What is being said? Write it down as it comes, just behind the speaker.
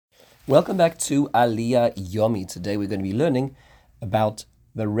Welcome back to Aliya Yomi. Today we're going to be learning about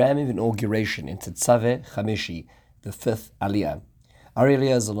the Ram of Inauguration in Tetzaveh Chamishi, the fifth aliya. Our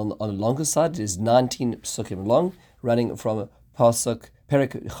aliya is on the longer side. It is 19 psukim long, running from Pasuk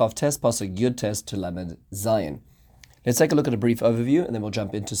Perek Chav Tes, Pasuk Yud Tes to Lamed Zayin. Let's take a look at a brief overview, and then we'll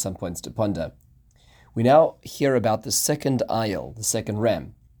jump into some points to ponder. We now hear about the second ayil, the second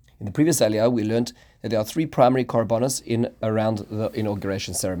ram. In the previous aliyah, we learned that there are three primary korbanos around the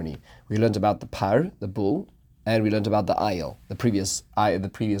inauguration ceremony. We learned about the par, the bull, and we learned about the ayil, the previous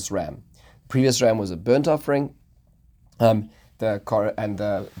ram. The previous ram was a burnt offering, the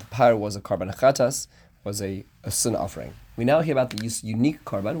par was a korban chatas, was a sin offering. We now hear about the unique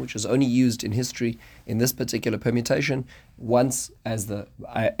korban, which is only used in history in this particular permutation once as the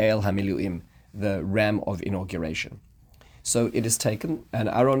el hamiluim, the ram of inauguration. So it is taken, and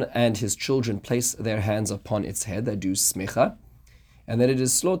Aaron and his children place their hands upon its head. They do smicha, and then it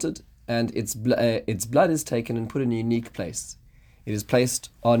is slaughtered, and its blood is taken and put in a unique place. It is placed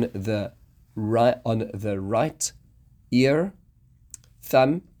on the right ear,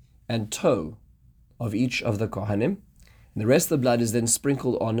 thumb, and toe of each of the kohanim. And the rest of the blood is then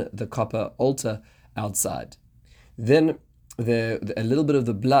sprinkled on the copper altar outside. Then a little bit of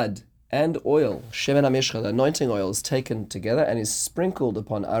the blood and oil, shemen hamishcha, the anointing oil, is taken together and is sprinkled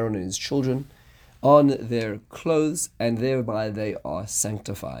upon Aaron and his children on their clothes, and thereby they are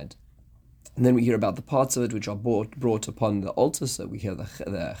sanctified. And then we hear about the parts of it which are brought upon the altar. So we hear the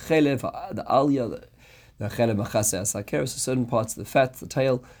chelev, the aliya, the chelev machase asaker, so certain parts of the fat, the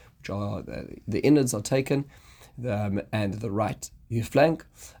tail, which are the innards are taken, and the right flank.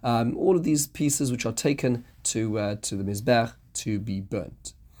 All of these pieces which are taken to the mizbech to be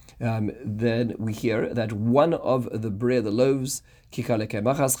burnt. Then we hear that one of the bread, the loaves, kikar lechem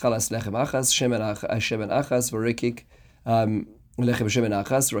achas, chalas lechem achas, shemen achas, v'rekik lechem shemen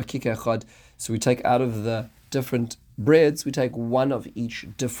achas, rakik echad. So we take out of the different breads, we take one of each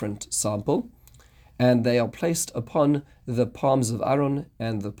different sample, and they are placed upon the palms of Aaron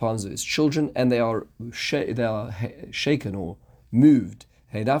and the palms of his children, and they are shaken or moved.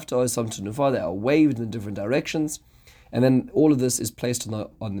 They are waved in different directions. And then all of this is placed on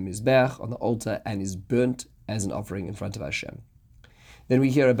the mizbech, on the altar, and is burnt as an offering in front of Hashem. Then we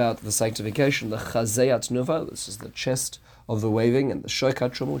hear about the sanctification, the chazeyat nuva, this is the chest of the waving, and the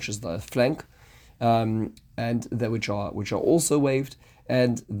shokat truma, which is the flank, and which are also waved.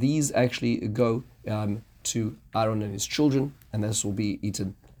 And these actually go to Aaron and his children, and this will be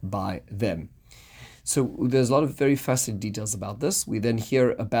eaten by them. So there's a lot of very fascinating details about this. We then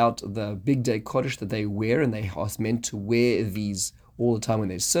hear about the big day kodesh that they wear, and they are meant to wear these all the time when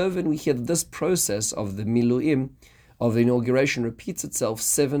they serve. And we hear that this process of the miluim, of the inauguration, repeats itself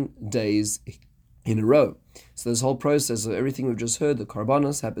 7 days in a row. So this whole process of everything we've just heard, the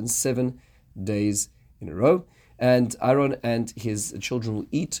korbanos, happens 7 days in a row. And Aaron and his children will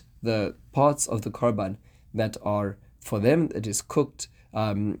eat the parts of the korban that are for them. It is cooked.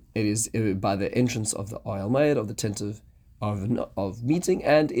 It is by the entrance of the oil made of the tent of meeting,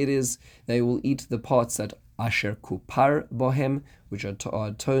 and they will eat the parts that asher kupar bohem, which are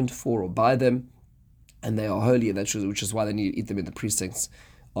atoned for or by them, and they are holy, and which is why they need to eat them in the precincts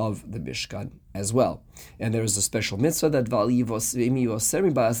of the Mishkan as well. And there is a special mitzvah that so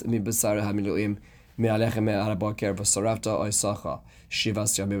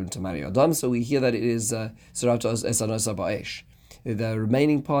we hear that it is sarafta esanosa ba'esh. The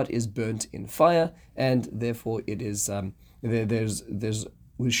remaining part is burnt in fire, and therefore it is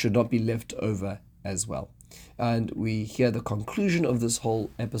we should not be left over as well. And we hear the conclusion of this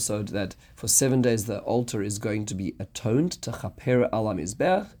whole episode that for 7 days the altar is going to be atoned to chaper ala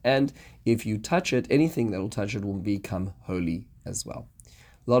mizbech, and if you touch it, anything that will touch it will become holy as well.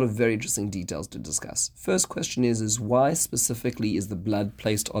 A lot of very interesting details to discuss. First question is why specifically is the blood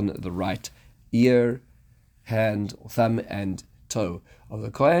placed on the right ear, hand, thumb, and toe of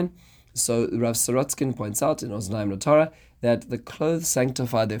the Kohen? So Rav Sorotskin points out in Learning the Torah that the clothes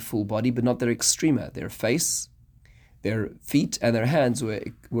sanctify their full body, but not their extrema. Their face, their feet, and their hands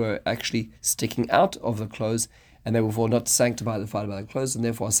were actually sticking out of the clothes, and they were not sanctified by the clothes, and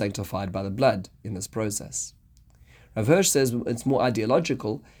therefore sanctified by the blood in this process. Rav Hirsch says it's more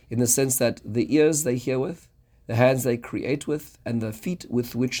ideological in the sense that the ears they hear with, the hands they create with, and the feet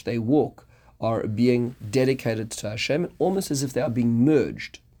with which they walk are being dedicated to Hashem, almost as if they are being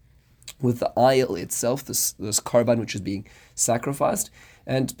merged with the ayil itself, this korban which is being sacrificed.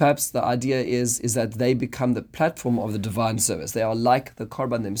 And perhaps the idea is that they become the platform of the divine service. They are like the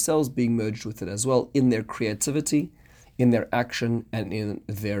korban themselves, being merged with it as well in their creativity, in their action, and in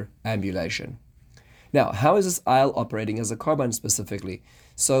their ambulation. Now, how is this ayil operating as a korban specifically?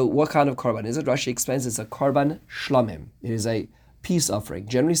 So what kind of korban is it? Rashi explains it's a korban shlamim. It is a peace offering.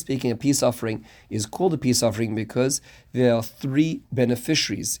 Generally speaking, a peace offering is called a peace offering because there are three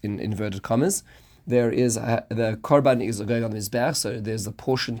beneficiaries, in inverted commas. There is the korban is going on the mizbeach, so there's the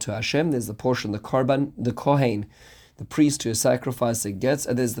portion to Hashem, there's the portion, the korban, the kohen, the priest who sacrifice it gets,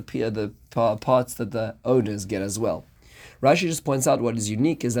 and there's the parts that the owners get as well. Rashi just points out what is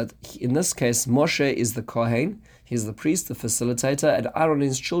unique is that in this case, Moshe is the kohen, he's the priest, the facilitator, and Aaron and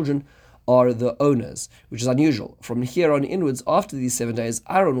his children are the owners, which is unusual. From here on inwards, after these 7 days,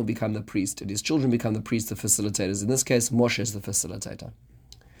 Aaron will become the priest, and his children become the priests, the facilitators. In this case, Moshe is the facilitator.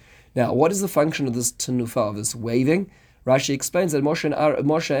 Now, what is the function of this tenufa, of this waving? Rashi explains that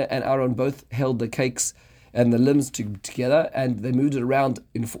Moshe and Aaron both held the cakes and the limbs together, and they moved it around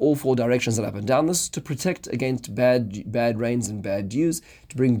in all four directions and up and down. This is to protect against bad rains and bad dews,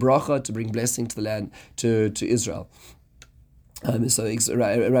 to bring bracha, to bring blessing to the land, to Israel. So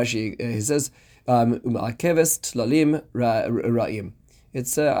Rashi he says, "U'ma'akeves tlalim ra'im."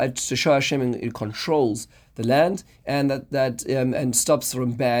 It's to show Hashem it controls the land and that stops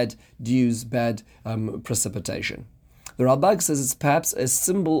from bad dews, bad precipitation. The Ralbag says it's perhaps a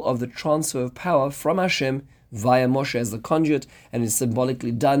symbol of the transfer of power from Hashem via Moshe as the conduit, and is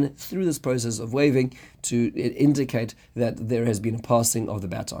symbolically done through this process of waving to indicate that there has been a passing of the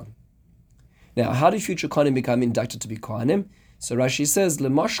baton. Now, how do future Kohanim become inducted to be Kohanim? So Rashi says,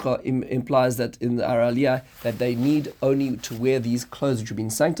 Lemashcha implies that in our aliya that they need only to wear these clothes which have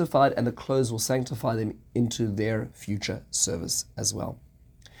been sanctified, and the clothes will sanctify them into their future service as well.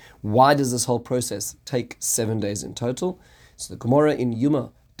 Why does this whole process take 7 days in total? So the Gemara in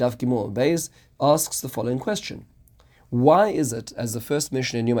Yuma, Daf Gimel Beis, asks the following question. Why is it, as the first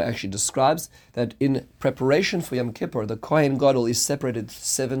mission in Yuma actually describes, that in preparation for Yom Kippur, the Kohen Gadol is separated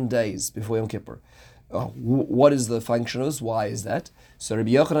 7 days before Yom Kippur? What is the function of this? Why is that? So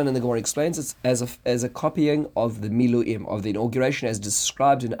Rabbi Yochanan in the Gemara explains it's as a copying of the Miluim, of the inauguration as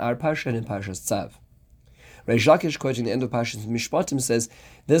described in our Pasha and in Pasha's Tzav. Reish Lakish, quoting the end of Pasha's Mishpatim, says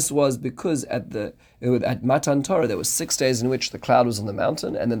this was because at Matan Torah there were 6 days in which the cloud was on the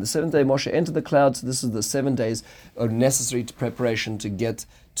mountain, and then the 7th day Moshe entered the cloud. So this is the 7 days of necessary preparation to get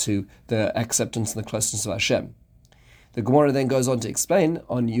to the acceptance and the closeness of Hashem. The Gemara then goes on to explain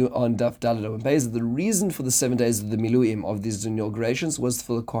on Daf Daled and Beis that the reason for the 7 days of the Miluim of these inaugurations was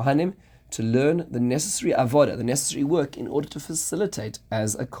for the Kohanim to learn the necessary avodah, the necessary work in order to facilitate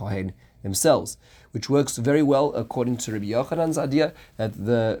as a Kohen themselves, which works very well according to Rabbi Yochanan's idea that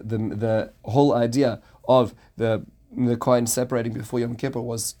the whole idea of the Kohen separating before Yom Kippur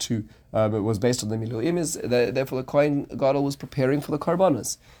was based on the Miluim. Therefore the Kohen Gadol was preparing for the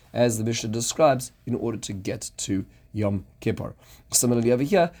Karbanos, as the Mishnah describes, in order to get to Yom Kippur. Similarly over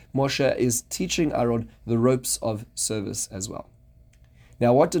here, Moshe is teaching Aaron the ropes of service as well.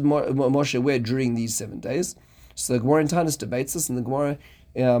 Now, what did Moshe wear during these 7 days? So the Gemara in Tanis debates this, and the Gemara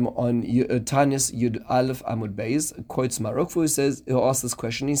on Tanis Yud Aleph Amud Beis quotes Marokfu, who asked this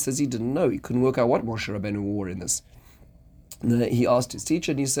question. He says he didn't know. He couldn't work out what Moshe Rabbeinu wore in this. He asked his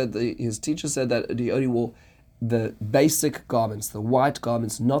teacher, and he said his teacher said that he only wore the basic garments, the white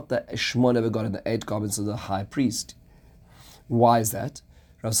garments, not the Shmona Begonim and the 8 garments of the high priest. Why is that?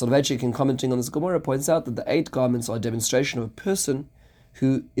 Rav Soloveitchik, in commenting on this Gemara, points out that the 8 garments are a demonstration of a person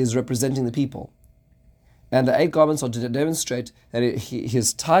who is representing the people. And the 8 garments are to demonstrate that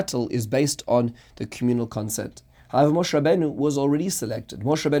his title is based on the communal consent. However, Moshe Rabbeinu was already selected.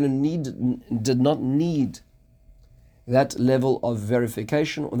 Moshe Rabbeinu did not need that level of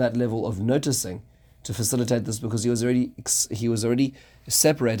verification or that level of noticing to facilitate this, because he was already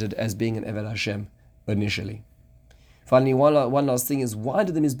separated as being an Eved Hashem initially. Finally, one last thing is, why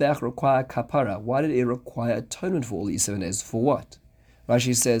did the Mizbeach require kapara? Why did it require atonement for all these 7 days? For what?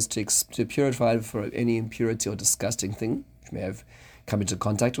 Rashi says to purify it for any impurity or disgusting thing which may have come into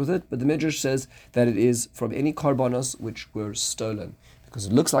contact with it. But the Midrash says that it is from any karbanos which were stolen, because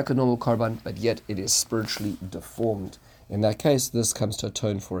it looks like a normal karban, but yet it is spiritually deformed. In that case, this comes to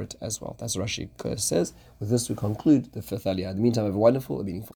atone for it as well. That's what Rashi says. With this, we conclude the 5th aliyah. In the meantime, have a wonderful and meaningful